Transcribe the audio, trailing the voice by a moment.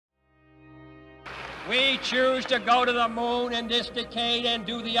We choose to go to the moon in this decade and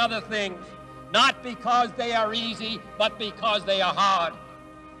do the other things, not because they are easy, but because they are hard.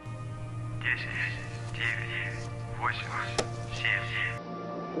 10, 9, 8, 7,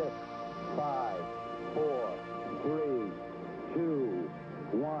 6, 5, 4, 3, 2,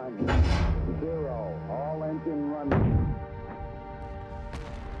 1, 0. All engine running.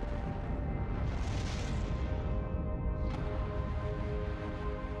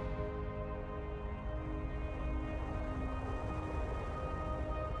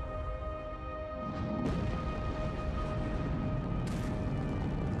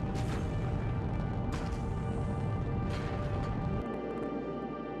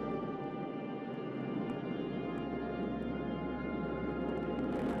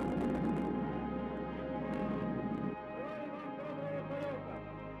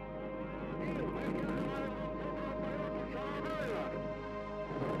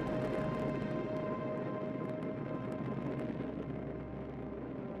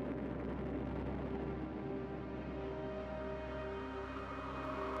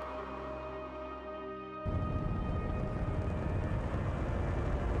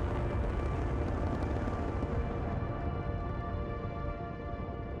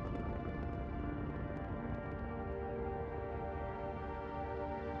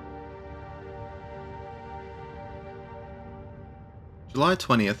 July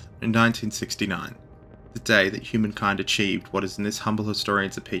 20th, in 1969, the day that humankind achieved what is in this humble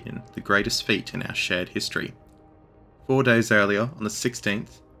historian's opinion the greatest feat in our shared history. 4 days earlier, on the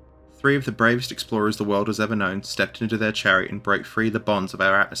 16th, 3 of the bravest explorers the world has ever known stepped into their chariot and broke free the bonds of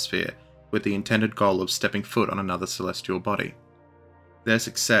our atmosphere with the intended goal of stepping foot on another celestial body. Their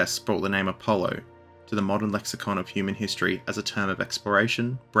success brought the name Apollo to the modern lexicon of human history as a term of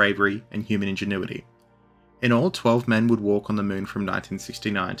exploration, bravery, and human ingenuity. In all, 12 men would walk on the moon from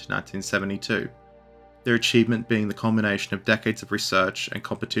 1969 to 1972, their achievement being the culmination of decades of research and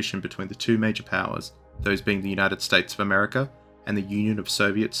competition between the 2 major powers, those being the United States of America and the Union of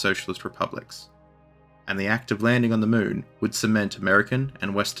Soviet Socialist Republics. And the act of landing on the moon would cement American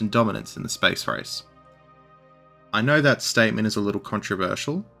and Western dominance in the space race. I know that statement is a little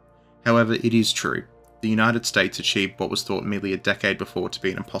controversial, however it is true. The United States achieved what was thought merely a decade before to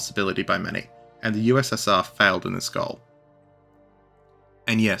be an impossibility by many, and the USSR failed in this goal.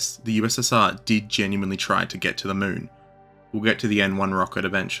 And yes, the USSR did genuinely try to get to the moon. We'll get to the N1 rocket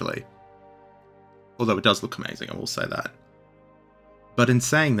eventually. Although it does look amazing, I will say that. But in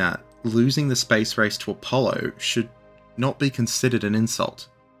saying that, losing the space race to Apollo should not be considered an insult,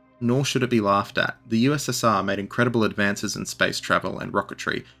 nor should it be laughed at. The USSR made incredible advances in space travel and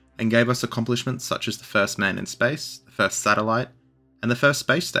rocketry, and gave us accomplishments such as the first man in space, the first satellite, and the first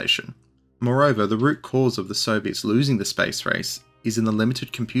space station. Moreover, the root cause of the Soviets losing the space race is in the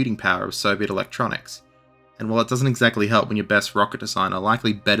limited computing power of Soviet electronics, and while it doesn't exactly help when your best rocket designer,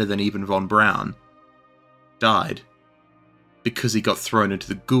 likely better than even von Braun, died because he got thrown into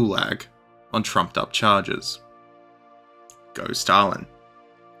the gulag on trumped up charges. Go Stalin.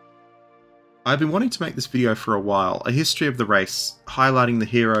 I've been wanting to make this video for a while, a history of the race, highlighting the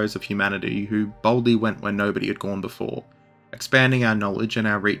heroes of humanity who boldly went where nobody had gone before, expanding our knowledge and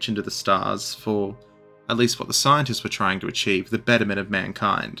our reach into the stars for, at least what the scientists were trying to achieve, the betterment of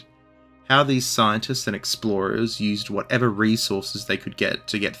mankind. How these scientists and explorers used whatever resources they could get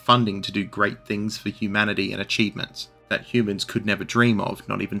to get funding to do great things for humanity and achievements that humans could never dream of,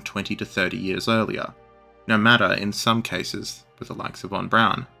 not even 20 to 30 years earlier. No matter, in some cases, with the likes of von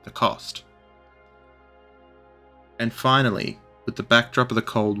Braun, the cost. And finally, with the backdrop of the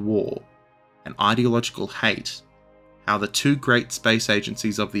Cold War and ideological hate, how the 2 great space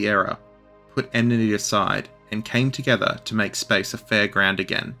agencies of the era put enmity aside and came together to make space a fair ground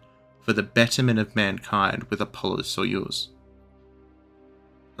again for the betterment of mankind with Apollo-Soyuz.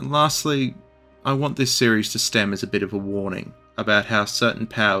 And lastly, I want this series to stem as a bit of a warning about how certain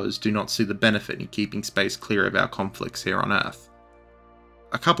powers do not see the benefit in keeping space clear of our conflicts here on Earth.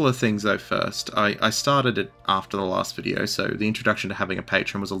 A couple of things though first. I started it after the last video, so the introduction to having a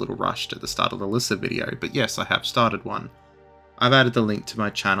Patreon was a little rushed at the start of the Lissa video, but yes, I have started one. I've added the link to my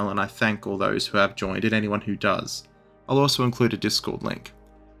channel and I thank all those who have joined and anyone who does. I'll also include a Discord link.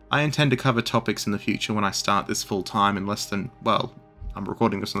 I intend to cover topics in the future when I start this full time in less than, well, I'm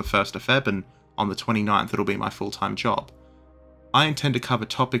recording this on the 1st of Feb and on the 29th it'll be my full-time job. I intend to cover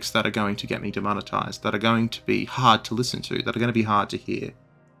topics that are going to get me demonetized, that are going to be hard to listen to, that are going to be hard to hear,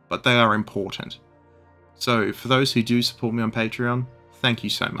 but they are important. So for those who do support me on Patreon, thank you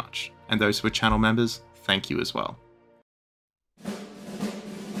so much. And those who are channel members, thank you as well.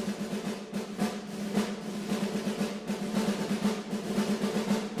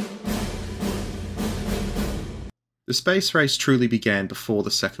 The space race truly began before the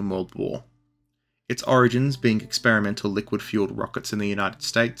Second World War, its origins being experimental liquid-fueled rockets in the United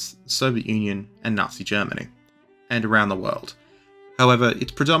States, the Soviet Union, and Nazi Germany, and around the world. However,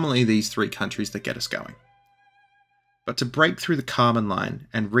 it's predominantly these three countries that get us going. But to break through the Kármán line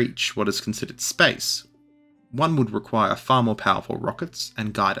and reach what is considered space, one would require far more powerful rockets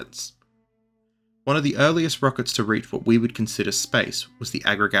and guidance. One of the earliest rockets to reach what we would consider space was the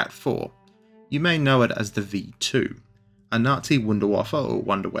Aggregat 4. You may know it as the V2, a Nazi Wunderwaffe or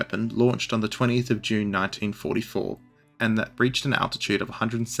wonder weapon launched on the 20th of June 1944 and that reached an altitude of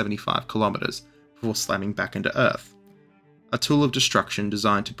 175 kilometers before slamming back into Earth. A tool of destruction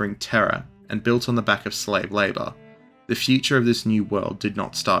designed to bring terror and built on the back of slave labour, the future of this new world did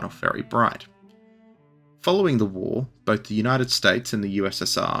not start off very bright. Following the war, both the United States and the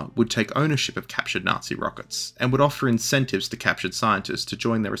USSR would take ownership of captured Nazi rockets and would offer incentives to captured scientists to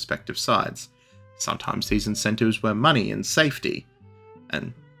join their respective sides. Sometimes these incentives were money and safety,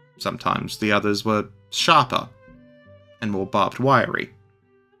 and sometimes the others were sharper and more barbed wiry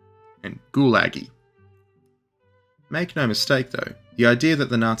and gulaggy. Make no mistake though, the idea that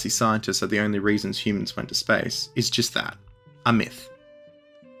the Nazi scientists are the only reasons humans went to space is just that, a myth.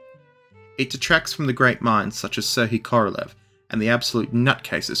 It detracts from the great minds such as Sergei Korolev and the absolute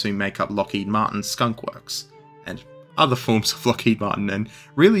nutcases who make up Lockheed Martin's Skunk Works, and other forms of Lockheed Martin, and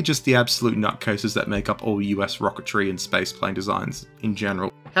really just the absolute nutcases that make up all US rocketry and spaceplane designs in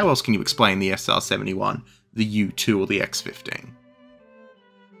general. How else can you explain the SR-71, the U-2 or the X-15?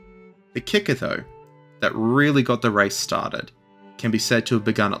 The kicker though, that really got the race started, can be said to have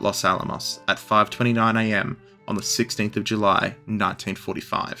begun at Los Alamos at 5:29 AM on the 16th of July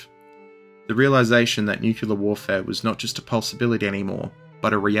 1945. The realization that nuclear warfare was not just a possibility anymore,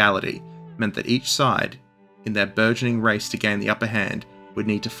 but a reality, meant that each side, in their burgeoning race to gain the upper hand, would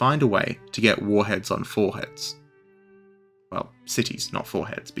need to find a way to get warheads on foreheads. Well, cities, not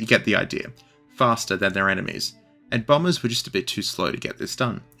foreheads, but you get the idea. Faster than their enemies. And bombers were just a bit too slow to get this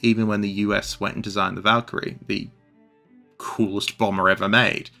done, even when the US went and designed the Valkyrie, the coolest bomber ever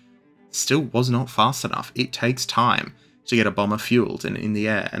made. Still was not fast enough. It takes time to get a bomber fueled and in the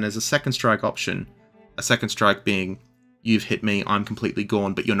air, and as a second strike option, a second strike being, you've hit me, I'm completely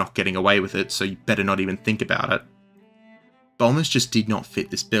gone, but you're not getting away with it, so you better not even think about it. Bombers just did not fit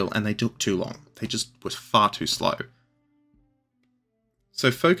this bill, and they took too long. They just were far too slow.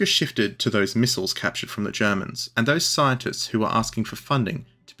 So focus shifted to those missiles captured from the Germans, and those scientists who were asking for funding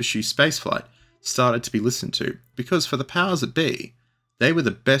to pursue spaceflight started to be listened to, because for the powers that be, they were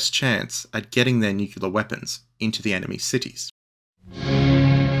the best chance at getting their nuclear weapons into the enemy cities.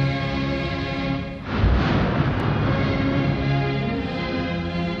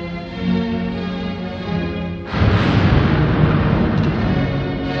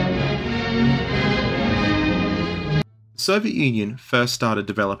 The Soviet Union first started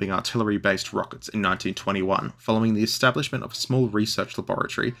developing artillery-based rockets in 1921, following the establishment of a small research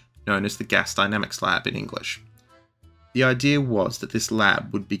laboratory known as the Gas Dynamics Lab in English. The idea was that this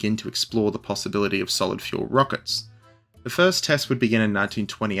lab would begin to explore the possibility of solid-fuel rockets. The first test would begin in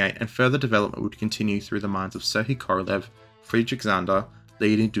 1928, and further development would continue through the minds of Sergei Korolev, Friedrich Zander,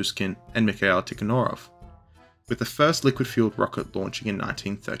 Leonid Duskin, and Mikhail Tikhonov, with the first liquid-fueled rocket launching in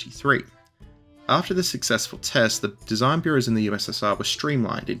 1933. After the successful test, the design bureaus in the USSR were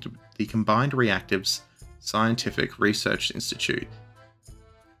streamlined into the Combined Reactives Scientific Research Institute.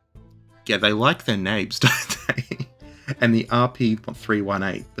 Yeah, they like their names, don't they? And the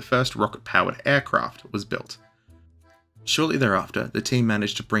RP-318, the first rocket-powered aircraft, was built. Shortly thereafter, the team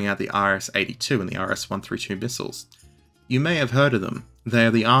managed to bring out the RS-82 and the RS-132 missiles. You may have heard of them. They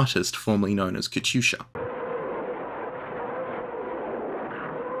are the artist formerly known as Katyusha.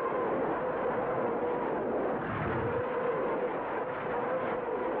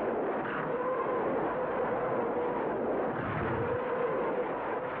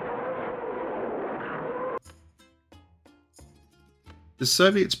 The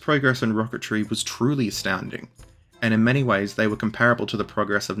Soviets' progress in rocketry was truly astounding, and in many ways they were comparable to the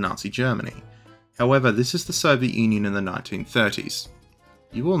progress of Nazi Germany. However, this is the Soviet Union in the 1930s.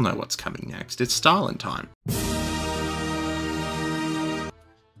 You all know what's coming next, it's Stalin time.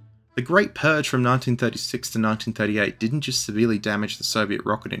 The Great Purge from 1936 to 1938 didn't just severely damage the Soviet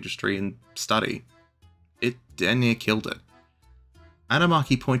rocket industry and study, it damn near killed it.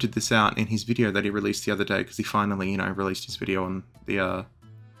 Anamaki pointed this out in his video that he released the other day, because he finally, released his video on the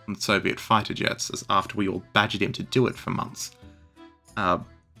Soviet fighter jets, as after we all badgered him to do it for months.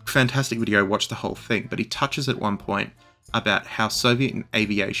 Fantastic video, watch the whole thing, but he touches at one point about how Soviet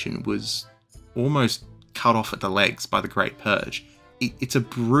aviation was almost cut off at the legs by the Great Purge. It's a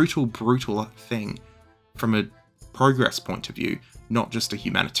brutal, brutal thing from a progress point of view, not just a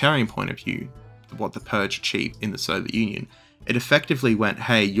humanitarian point of view, what the Purge achieved in the Soviet Union. It effectively went,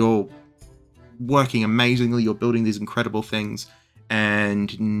 hey, you're working amazingly, you're building these incredible things,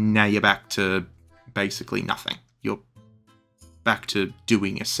 and now you're back to basically nothing. You're back to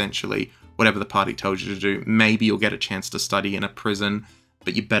doing essentially whatever the party tells you to do. Maybe you'll get a chance to study in a prison,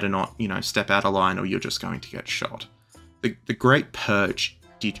 but you better not, step out of line or you're just going to get shot. The Great Purge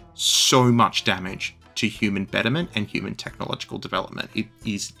did so much damage to human betterment and human technological development. It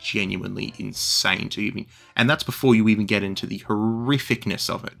is genuinely insane to even, and that's before you even get into the horrificness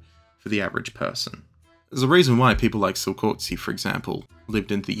of it for the average person. There's a reason why people like Tsiolkovsky, for example,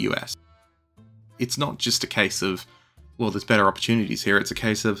 lived in the US. It's not just a case of, well, there's better opportunities here. It's a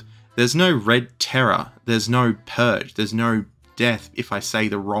case of, there's no red terror, there's no purge, there's no death if I say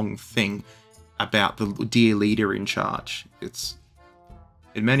the wrong thing about the dear leader in charge. It's,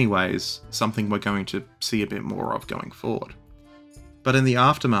 in many ways, something we're going to see a bit more of going forward. But in the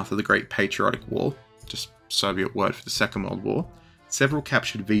aftermath of the Great Patriotic War, just Soviet word for the Second World War, several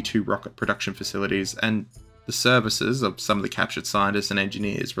captured V-2 rocket production facilities and the services of some of the captured scientists and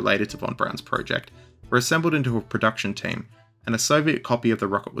engineers related to von Braun's project were assembled into a production team, and a Soviet copy of the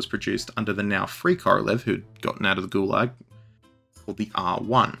rocket was produced under the now free Korolev, who'd gotten out of the Gulag, called the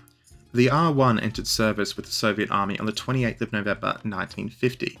R-1. The R-1 entered service with the Soviet Army on the 28th of November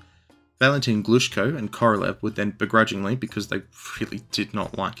 1950. Valentin Glushko and Korolev would then begrudgingly, because they really did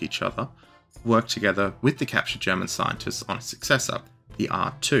not like each other, work together with the captured German scientists on a successor, the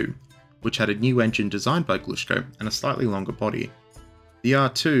R-2, which had a new engine designed by Glushko and a slightly longer body. The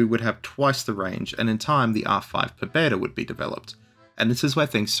R-2 would have twice the range, and in time the R-5 Pobeda would be developed, and this is where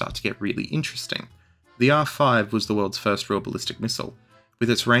things start to get really interesting. The R-5 was the world's first real ballistic missile. With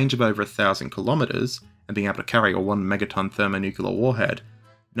its range of over 1,000 kilometers and being able to carry a 1 megaton thermonuclear warhead,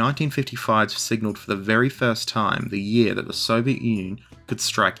 1955 signaled for the very first time the year that the Soviet Union could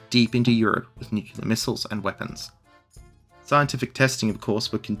strike deep into Europe with nuclear missiles and weapons. Scientific testing, of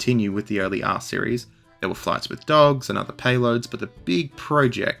course, would continue with the early R series. There were flights with dogs and other payloads, but the big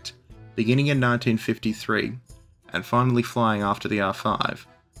project, beginning in 1953 and finally flying after the R-5,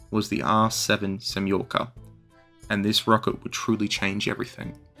 was the R-7 Semyorka. And this rocket would truly change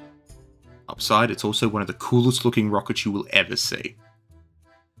everything. Upside, it's also one of the coolest looking rockets you will ever see.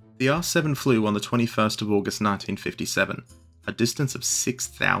 The R-7 flew on the 21st of August 1957, a distance of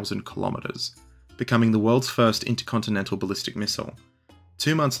 6,000 kilometers, becoming the world's first intercontinental ballistic missile.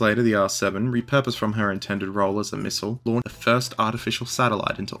 2 months later, the R-7, repurposed from her intended role as a missile, launched the first artificial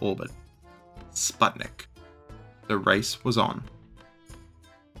satellite into orbit, Sputnik. The race was on.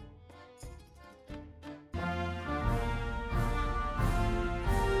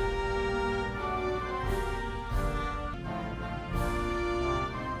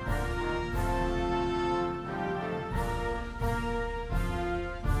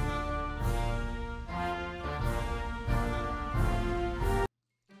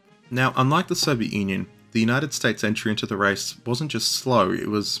 Now, unlike the Soviet Union, the United States' entry into the race wasn't just slow, it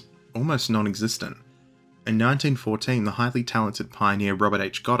was almost non-existent. In 1914, the highly talented pioneer Robert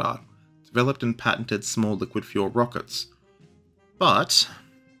H. Goddard developed and patented small liquid fuel rockets. But,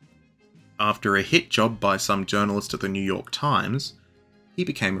 after a hit job by some journalist at the New York Times, he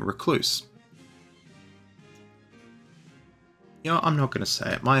became a recluse. I'm not going to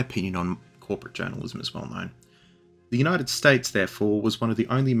say it, my opinion on corporate journalism is well known. The United States, therefore, was one of the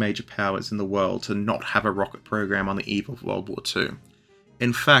only major powers in the world to not have a rocket program on the eve of World War II.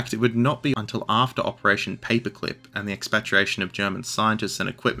 In fact, it would not be until after Operation Paperclip and the expatriation of German scientists and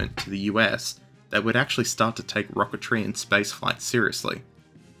equipment to the US that would actually start to take rocketry and spaceflight seriously.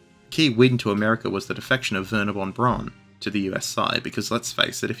 The key win to America was the defection of Wernher von Braun to the US side, because let's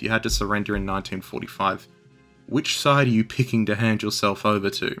face it, if you had to surrender in 1945, which side are you picking to hand yourself over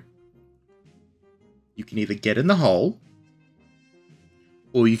to? You can either get in the hole,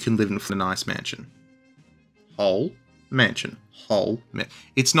 or you can live in a nice mansion. Hole, mansion, hole,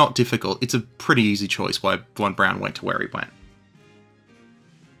 It's not difficult. It's a pretty easy choice why von Braun went to where he went.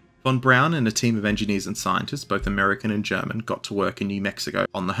 Von Braun and a team of engineers and scientists, both American and German, got to work in New Mexico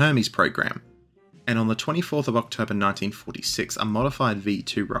on the Hermes program. And on the 24th of October 1946, a modified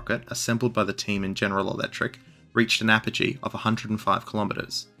V-2 rocket, assembled by the team in General Electric, reached an apogee of 105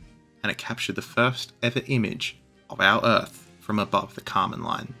 kilometers. And it captured the first ever image of our Earth from above the Kármán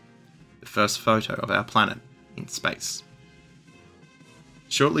line, the first photo of our planet in space.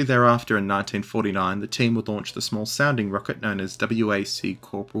 Shortly thereafter, in 1949, the team would launch the small sounding rocket known as WAC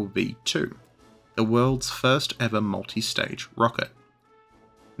Corporal V2, the world's first ever multi-stage rocket.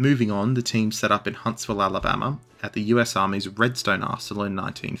 Moving on, the team set up in Huntsville, Alabama, at the US Army's Redstone Arsenal in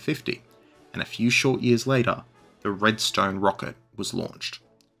 1950, and a few short years later, the Redstone rocket was launched.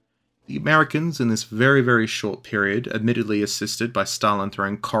 The Americans, in this very, very short period, admittedly assisted by Stalin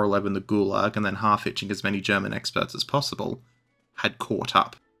throwing Korolev in the Gulag and then half-hitching as many German experts as possible, had caught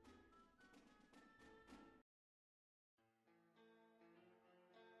up.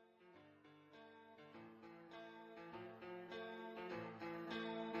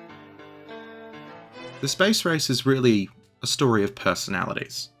 The space race is really a story of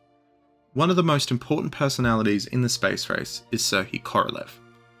personalities. One of the most important personalities in the space race is Sergei Korolev.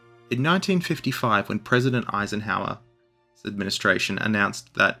 In 1955, when President Eisenhower's administration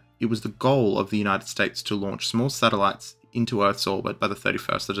announced that it was the goal of the United States to launch small satellites into Earth's orbit by the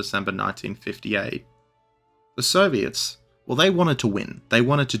 31st of December 1958, the Soviets, well, they wanted to win. They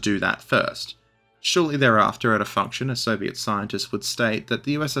wanted to do that first. Shortly thereafter, at a function, a Soviet scientist would state that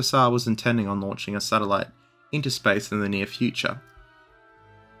the USSR was intending on launching a satellite into space in the near future.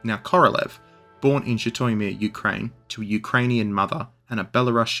 Now, Korolev, born in Zhytomyr, Ukraine, to a Ukrainian mother and a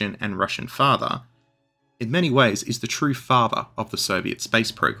Belarusian and Russian father, in many ways is the true father of the Soviet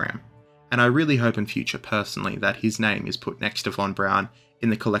space program, and I really hope in future personally that his name is put next to von Braun in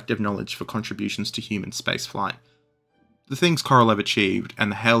the collective knowledge for contributions to human spaceflight. The things Korolev achieved and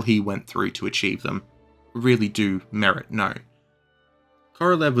the hell he went through to achieve them really do merit note.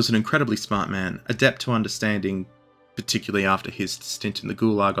 Korolev was an incredibly smart man, adept to understanding, particularly after his stint in the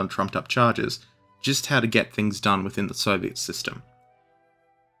Gulag on trumped-up charges, just how to get things done within the Soviet system.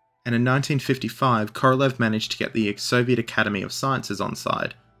 And in 1955, Korolev managed to get the Soviet Academy of Sciences on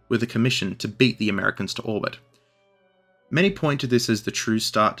side, with a commission to beat the Americans to orbit. Many point to this as the true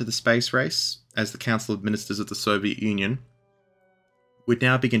start to the space race, as the Council of Ministers of the Soviet Union would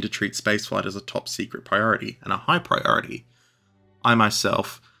now begin to treat spaceflight as a top secret priority, and a high priority. I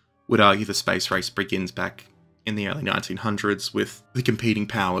myself would argue the space race begins back in the early 1900s with the competing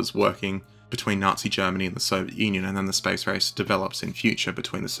powers working between Nazi Germany and the Soviet Union, and then the space race develops in future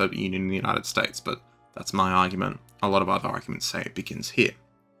between the Soviet Union and the United States, but that's my argument. A lot of other arguments say it begins here.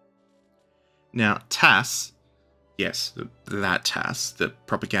 Now, TASS, yes, that TASS, the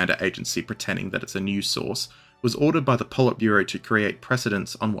propaganda agency pretending that it's a news source, was ordered by the Politburo to create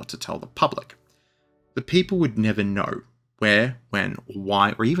precedents on what to tell the public. The people would never know where, when, or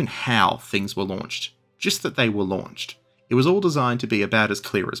why, or even how things were launched, just that they were launched. It was all designed to be about as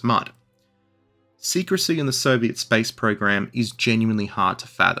clear as mud. Secrecy in the Soviet space program is genuinely hard to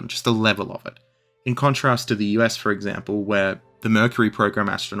fathom, just the level of it. In contrast to the US, for example, where the Mercury program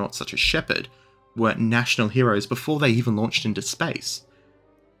astronauts such as Shepard were national heroes before they even launched into space.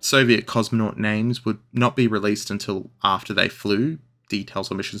 Soviet cosmonaut names would not be released until after they flew,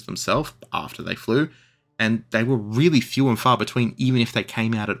 details of missions themselves after they flew, and they were really few and far between even if they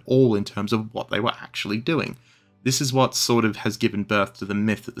came out at all in terms of what they were actually doing. This is what sort of has given birth to the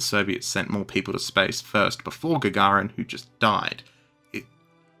myth that the Soviets sent more people to space first before Gagarin, who just died,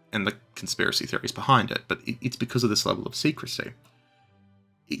 and the conspiracy theories behind it, but it's because of this level of secrecy.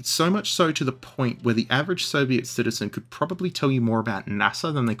 It's so much so to the point where the average Soviet citizen could probably tell you more about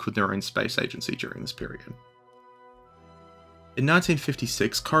NASA than they could their own space agency during this period. In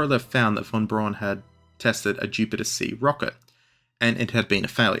 1956, Korolev found that von Braun had tested a Jupiter-C rocket, and it had been a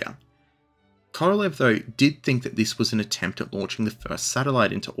failure. Korolev, though, did think that this was an attempt at launching the first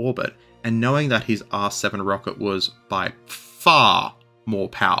satellite into orbit, and knowing that his R-7 rocket was by far more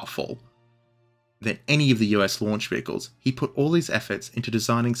powerful than any of the US launch vehicles, he put all his efforts into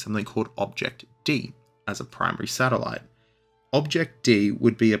designing something called Object D as a primary satellite. Object D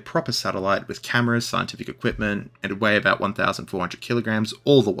would be a proper satellite with cameras, scientific equipment, and would weigh about 1,400 kilograms,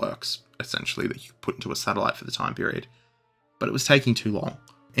 all the works, essentially, that you could put into a satellite for the time period. But it was taking too long.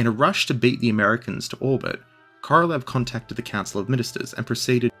 In a rush to beat the Americans to orbit, Korolev contacted the Council of Ministers and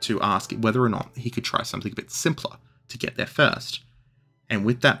proceeded to ask whether or not he could try something a bit simpler to get there first. And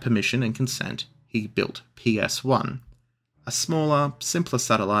with that permission and consent, he built PS-1, a smaller, simpler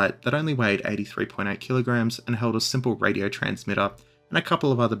satellite that only weighed 83.8 kilograms and held a simple radio transmitter and a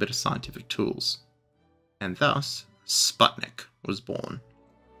couple of other bit of scientific tools. And thus, Sputnik was born.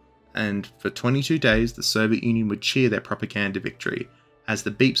 And for 22 days, the Soviet Union would cheer their propaganda victory, as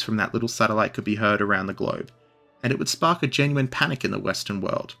the beeps from that little satellite could be heard around the globe, and it would spark a genuine panic in the Western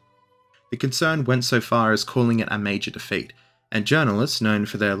world. The concern went so far as calling it a major defeat, and journalists, known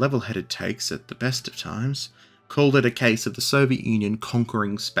for their level-headed takes at the best of times, called it a case of the Soviet Union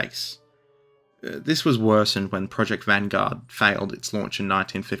conquering space. This was worsened when Project Vanguard failed its launch in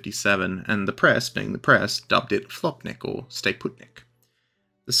 1957, and the press, being the press, dubbed it Flopnik or Stay Putnik.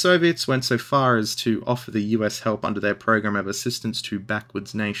 The Soviets went so far as to offer the US help under their program of assistance to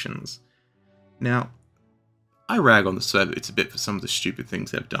backwards nations. Now, I rag on the Soviets a bit for some of the stupid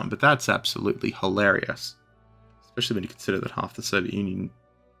things they've done, but that's absolutely hilarious. especially when you consider that half the Soviet Union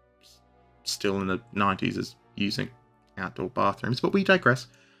still in the 90s is using outdoor bathrooms. But we digress.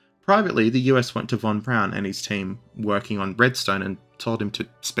 Privately, the US went to von Braun and his team working on Redstone and told him to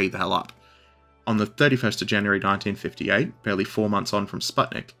speed the hell up. On the 31st of January 1958, barely 4 months on from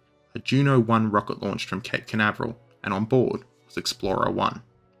Sputnik, a Juno 1 rocket launched from Cape Canaveral, and on board was Explorer 1.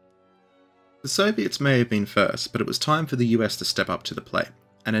 The Soviets may have been first, but it was time for the US to step up to the plate,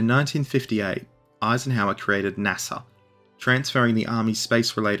 and in 1958, Eisenhower created NASA, transferring the Army's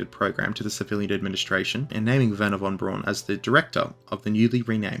space-related program to the civilian administration and naming Werner von Braun as the director of the newly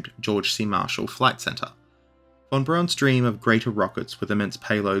renamed George C. Marshall Flight Center. Von Braun's dream of greater rockets with immense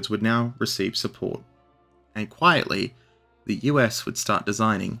payloads would now receive support, and quietly, the US would start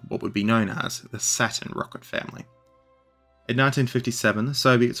designing what would be known as the Saturn rocket family. In 1957, the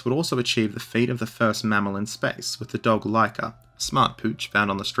Soviets would also achieve the feat of the first mammal in space, with the dog Laika, a smart pooch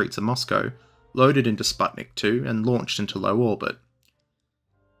found on the streets of Moscow, loaded into Sputnik 2 and launched into low orbit.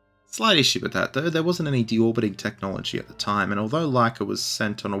 Slight issue with that though, there wasn't any deorbiting technology at the time, and although Laika was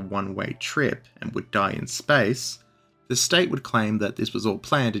sent on a one-way trip and would die in space, the state would claim that this was all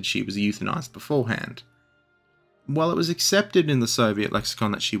planned and she was euthanized beforehand. While it was accepted in the Soviet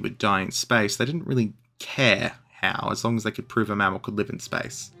lexicon that she would die in space, they didn't really care how, as long as they could prove a mammal could live in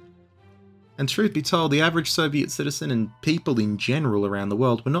space. And truth be told, the average Soviet citizen and people in general around the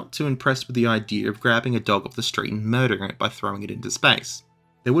world were not too impressed with the idea of grabbing a dog off the street and murdering it by throwing it into space.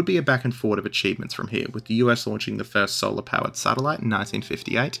 There would be a back and forth of achievements from here, with the US launching the first solar-powered satellite in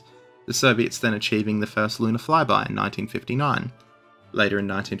 1958, the Soviets then achieving the first lunar flyby in 1959. Later in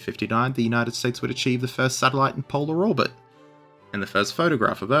 1959, the United States would achieve the first satellite in polar orbit, and the first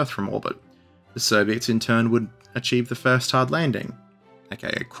photograph of Earth from orbit. The Soviets in turn would achieve the first hard landing,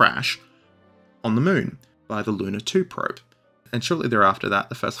 aka crash, on the moon by the Luna 2 probe, and shortly thereafter that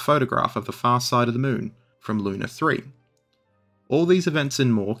the first photograph of the far side of the moon from Luna 3. All these events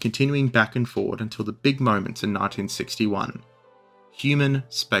and more continuing back and forward until the big moment in 1961, human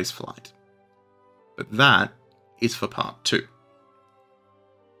spaceflight. But that is for part 2.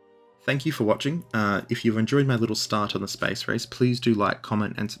 Thank you for watching. If you've enjoyed my little start on the space race, please do like,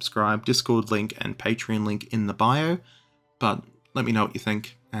 comment and subscribe. Discord link and Patreon link in the bio. But let me know what you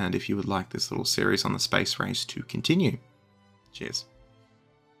think and if you would like this little series on the space race to continue. Cheers.